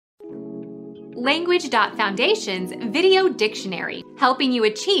Language.Foundation's Video Dictionary, helping you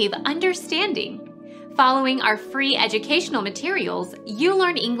achieve understanding. Following our free educational materials, you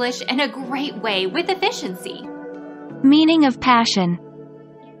learn English in a great way with efficiency. Meaning of passion.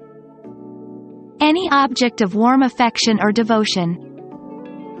 Any object of warm affection or devotion.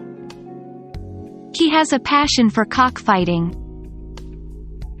 He has a passion for cockfighting.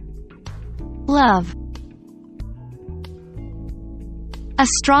 Love. A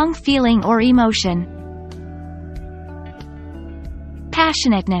strong feeling or emotion.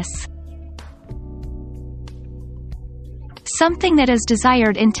 Passionateness. Something that is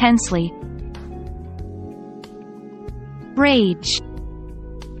desired intensely. Rage.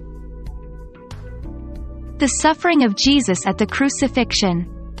 The suffering of Jesus at the crucifixion.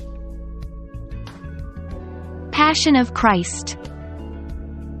 Passion of Christ.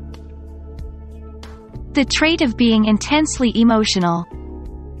 The trait of being intensely emotional.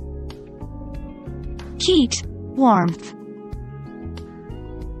 Heat, warmth.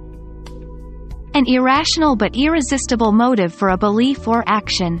 An irrational but irresistible motive for a belief or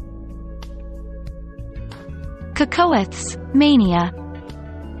action. Cacoeths, mania.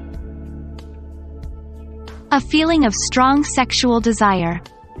 A feeling of strong sexual desire.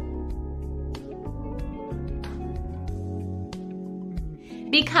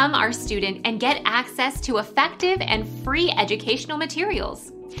 Become our student and get access to effective and free educational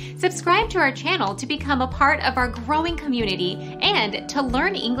materials. Subscribe to our channel to become a part of our growing community and to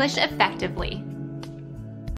learn English effectively.